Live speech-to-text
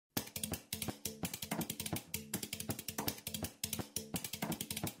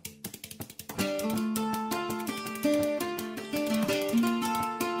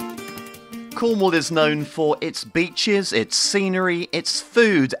Cornwall is known for its beaches, its scenery, its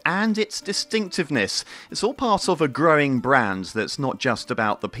food and its distinctiveness. It's all part of a growing brand that's not just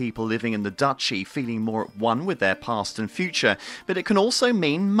about the people living in the Duchy feeling more at one with their past and future, but it can also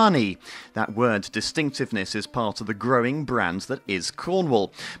mean money. That word distinctiveness is part of the growing brand that is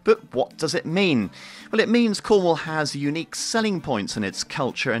Cornwall. But what does it mean? Well, it means Cornwall has unique selling points in its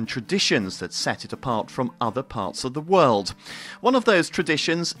culture and traditions that set it apart from other parts of the world. One of those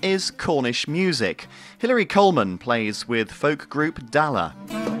traditions is Cornish music. Hilary Coleman plays with folk group Dalla.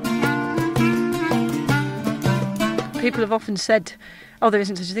 People have often said, oh, there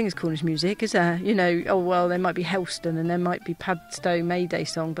isn't such a thing as Cornish music, is there? You know, oh, well, there might be Helston and there might be Padstow Mayday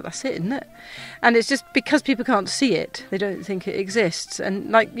Song, but that's it, isn't it? And it's just because people can't see it, they don't think it exists.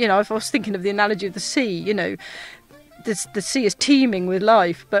 And like, you know, I was thinking of the analogy of the sea, you know, the sea is teeming with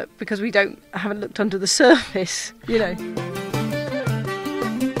life, but because we haven't looked under the surface, you know.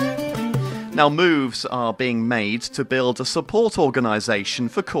 Now, moves are being made to build a support organisation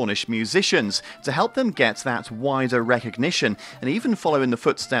for Cornish musicians to help them get that wider recognition and even follow in the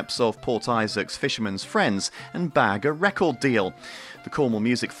footsteps of Port Isaac's Fishermen's Friends and bag a record deal. The Cornwall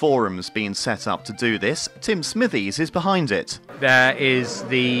Music Forum's been set up to do this. Tim Smithies is behind it. There is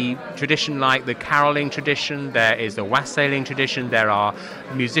the tradition like the carolling tradition, there is the wassailing tradition, there are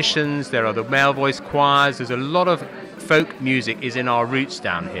musicians, there are the male voice choirs, there's a lot of folk music is in our roots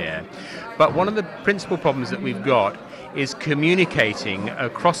down here. But one of the principal problems that we've got is communicating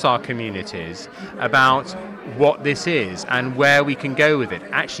across our communities about what this is and where we can go with it,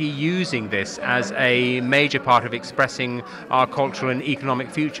 actually using this as a major part of expressing our cultural and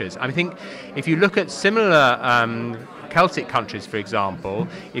economic futures. I think if you look at similar Celtic countries, for example,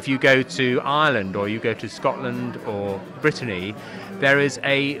 if you go to Ireland or you go to Scotland or Brittany, there is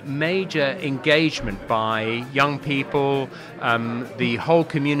a major engagement by young people, the whole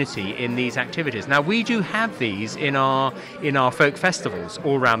community in these activities. Now, we do have these in our folk festivals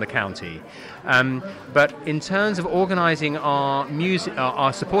all around the county, but in terms of organising our music,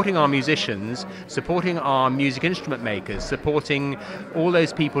 supporting our musicians, supporting our music instrument makers, supporting all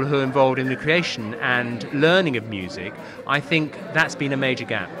those people who are involved in the creation and learning of music, I think that's been a major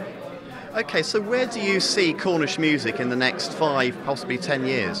gap. OK, so where do you see Cornish music in the next 5, possibly 10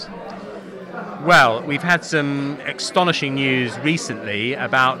 years? Well, we've had some astonishing news recently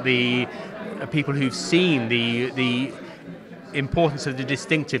about the people who've seen the importance of the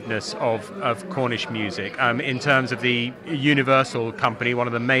distinctiveness of Cornish music in terms of the Universal company, one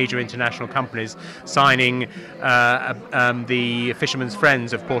of the major international companies, signing the Fishermen's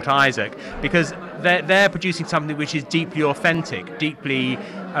Friends of Port Isaac, because they're producing something which is deeply authentic, deeply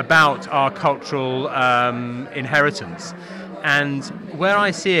about our cultural inheritance. And where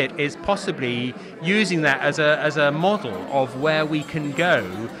I see it is possibly using that as a model of where we can go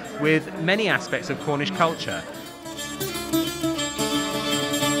with many aspects of Cornish culture.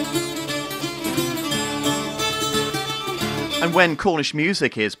 And when Cornish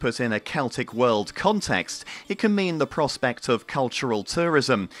music is put in a Celtic world context, it can mean the prospect of cultural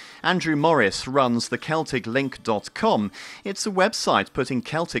tourism. Andrew Morris runs the CelticLink.com. It's a website putting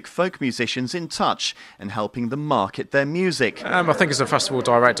Celtic folk musicians in touch and helping them market their music. I think as a festival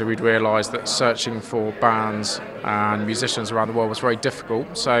director we'd realised that searching for bands and musicians around the world was very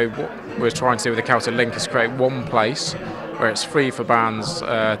difficult. So what we're trying to do with the Celtic Link is create one place where it's free for bands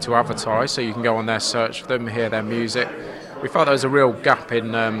to advertise, so you can go on there, search for them, hear their music. We felt there was a real gap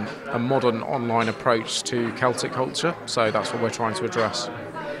in a modern online approach to Celtic culture, so that's what we're trying to address.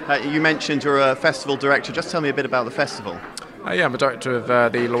 You mentioned you're a festival director. Just tell me a bit about the festival. Yeah, I'm a director of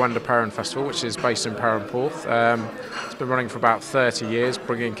the Lowenda Perrin Festival, which is based in Perranporth. It's been running for about 30 years,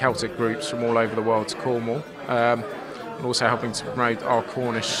 bringing Celtic groups from all over the world to Cornwall, and also helping to promote our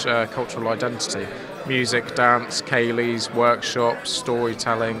Cornish cultural identity. Music, dance, ceilidhs, workshops,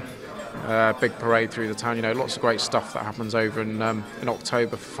 storytelling. Big parade through the town, you know, lots of great stuff that happens over in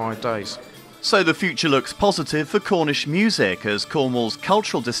October for 5 days. So the future looks positive for Cornish music as Cornwall's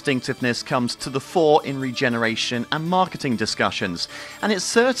cultural distinctiveness comes to the fore in regeneration and marketing discussions. And it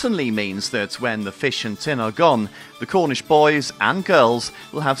certainly means that when the fish and tin are gone, the Cornish boys and girls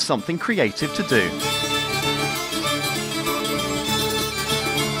will have something creative to do.